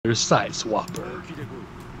Side swapper.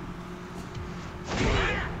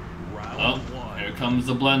 Oh, here comes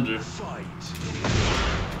the blender.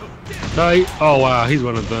 No, oh wow, he's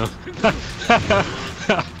one of them.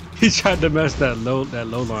 He tried to mess that low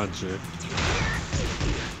launcher.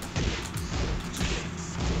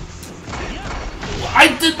 I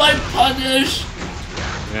did my punish!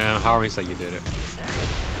 Yeah, how are you saying you did it?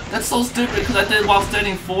 That's so stupid because I did while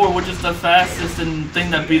standing forward, which is the fastest and thing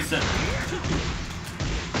that beats it.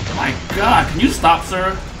 My god, can you stop,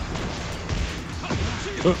 sir?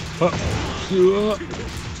 Oh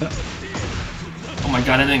my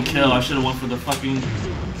god, I didn't kill. I should have went for the fucking...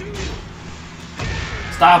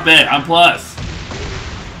 Stop it, I'm plus.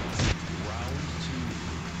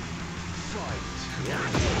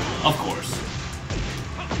 Of course.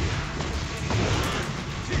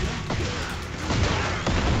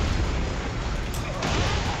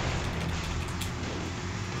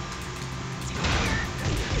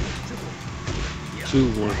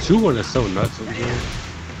 Two one is so nuts in here.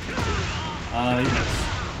 Yes.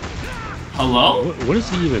 Hello? What is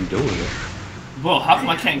he even doing? Bro, how come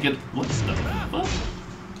I can't get... What's the fuck?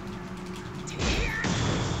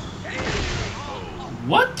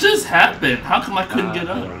 What just happened? How come I couldn't get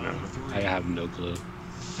up? I don't know. I have no clue.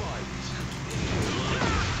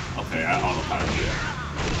 Okay, I autopilot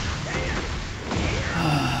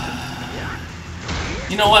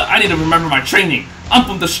it. You know what? I need to remember my training. I'm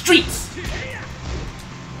from the streets.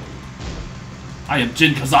 I am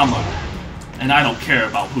Jin Kazama, and I don't care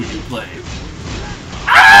about who you play.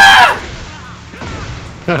 Ah!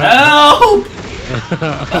 Help!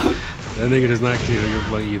 That nigga does not care you're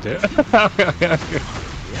playing you there.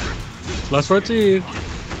 Plus 14.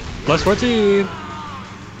 Plus 14.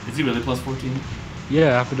 Is he really plus 14?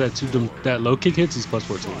 Yeah, after that low kick hits, he's plus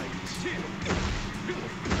 14.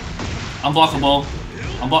 Unblockable.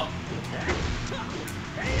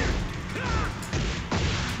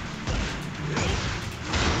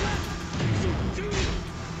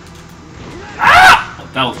 Ah!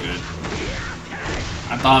 That was good.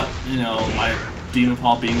 I thought, you know, my Demon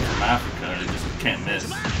Paul being from Africa, it just can't miss.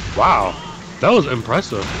 Wow, that was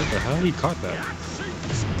impressive. What the hell? He caught that. Okay,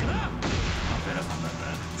 that's not that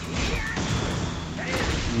bad.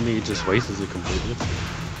 He just wastes it completely.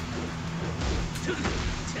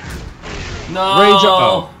 No! Rage up.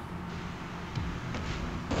 Oh.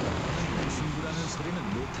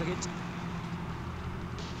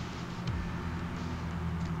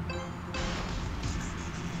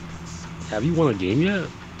 Have you won a game yet?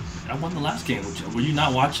 I won the last game. Were you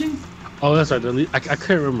not watching? Oh, that's right. I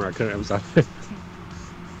couldn't remember. I'm sorry.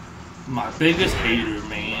 My biggest hater,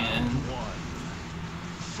 man.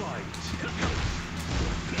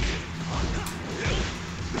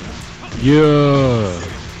 Yeah.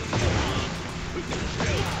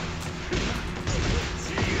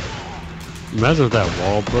 Imagine if that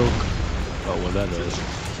wall broke. Oh, well, that is.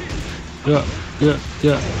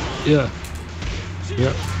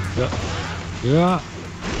 Yeah.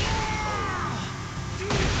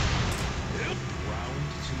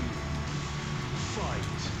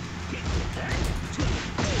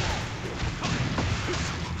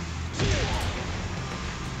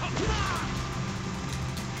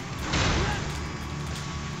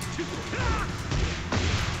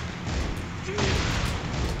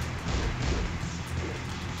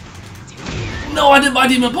 No, I did my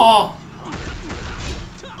Demon Paul!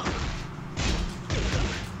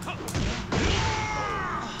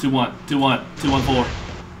 Two one, 4.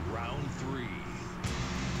 Round 3.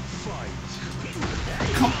 Fight.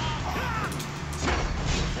 Come.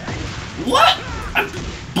 What? I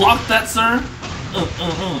blocked that, sir.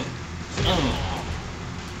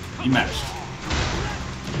 You matched.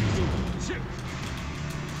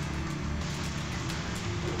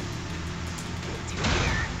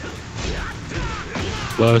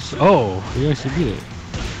 Plus, oh, he actually beat it.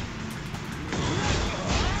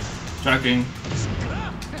 Tracking.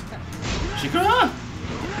 Shikara!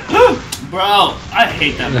 Bro, I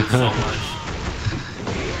hate that move so much.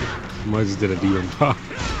 Mine just did a demon pop.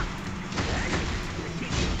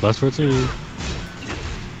 Plus 14.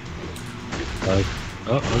 Oh,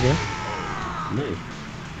 okay. Nice.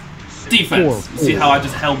 Defense. You see how I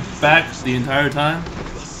just held back the entire time?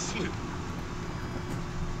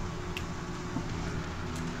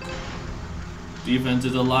 Defense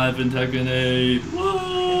is alive in Tekken 8.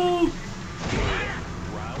 Woo!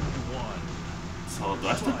 Round 1. So do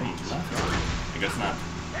I step on the left? I guess not.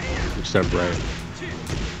 Step right.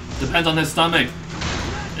 Depends on his stomach.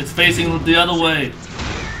 It's facing the other way.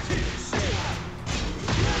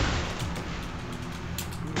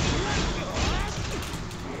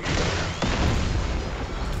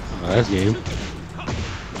 Last game.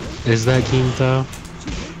 Is that King Tao?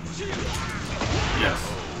 Yes.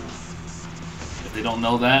 If they don't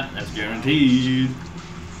know that, that's guaranteed.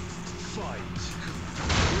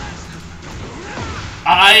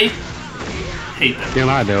 I hate that. Can't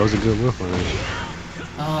lie, that was a good whiff on it.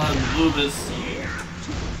 Lubis.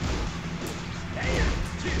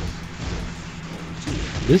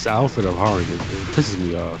 This outfit of Haru, it pisses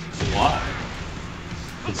me off. Why?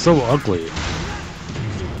 It's so ugly.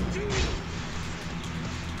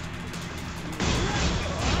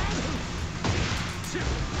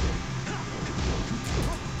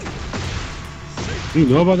 You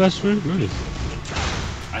know about that stream? Nice.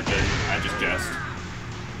 I did. I just guessed.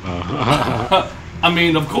 I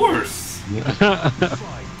mean, of course.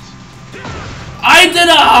 I did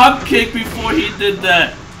a hop kick before he did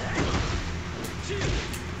that.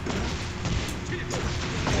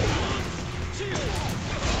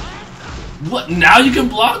 What? Now you can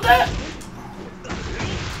block that?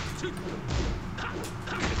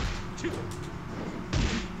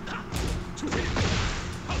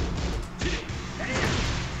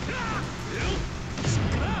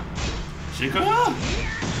 Shikara?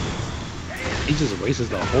 He just wastes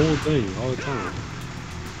the whole thing all the time.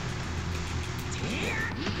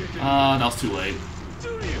 That was too late.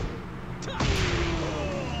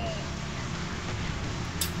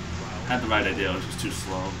 Had the right idea, it was just too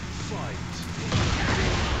slow.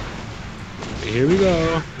 Here we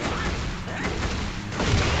go.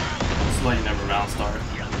 This is why you never round start.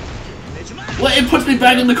 What? It puts me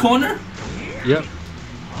back in the corner? Yep.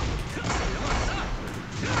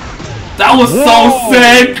 That was so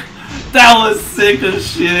sick! That was sick as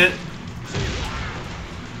shit.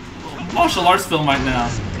 Martial arts film right now.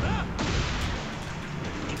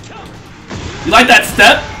 You like that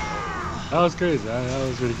step? That was crazy. That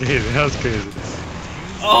was really crazy. That was crazy.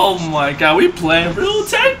 Oh my god, we playing real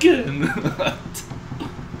Tekken!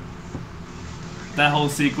 That whole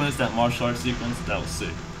sequence, that martial arts sequence, that was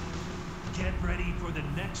sick. Get ready for the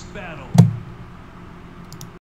next battle.